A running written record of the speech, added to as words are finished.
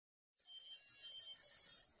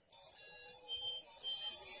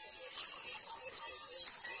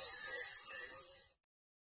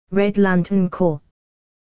Red Lantern Core.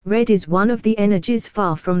 Red is one of the energies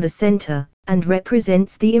far from the center, and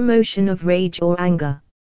represents the emotion of rage or anger.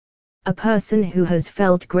 A person who has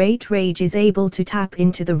felt great rage is able to tap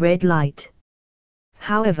into the red light.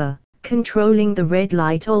 However, controlling the red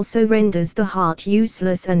light also renders the heart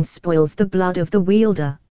useless and spoils the blood of the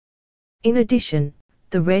wielder. In addition,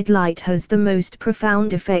 the red light has the most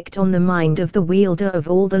profound effect on the mind of the wielder of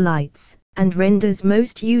all the lights, and renders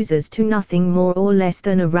most users to nothing more or less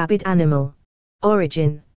than a rabid animal.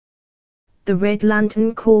 Origin. The Red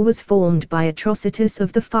Lantern Corps was formed by Atrocitus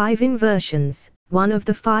of the Five Inversions, one of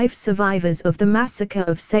the 5 survivors of the massacre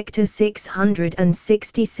of Sector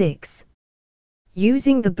 666.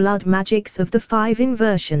 Using the blood magics of the 5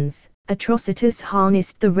 Inversions, Atrocitus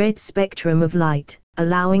harnessed the red spectrum of light,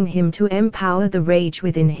 allowing him to empower the rage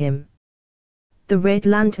within him. The Red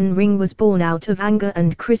Lantern Ring was born out of anger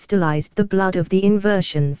and crystallized the blood of the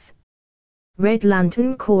inversions. Red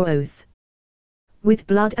Lantern Corps Oath. With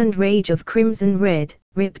blood and rage of crimson red,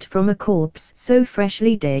 ripped from a corpse so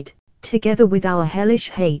freshly dead, together with our hellish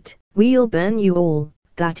hate, we'll burn you all,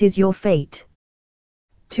 that is your fate.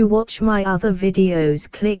 To watch my other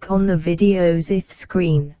videos, click on the video's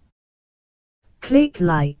screen. Click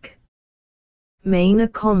like. Main a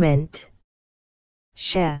comment.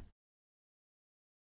 Share.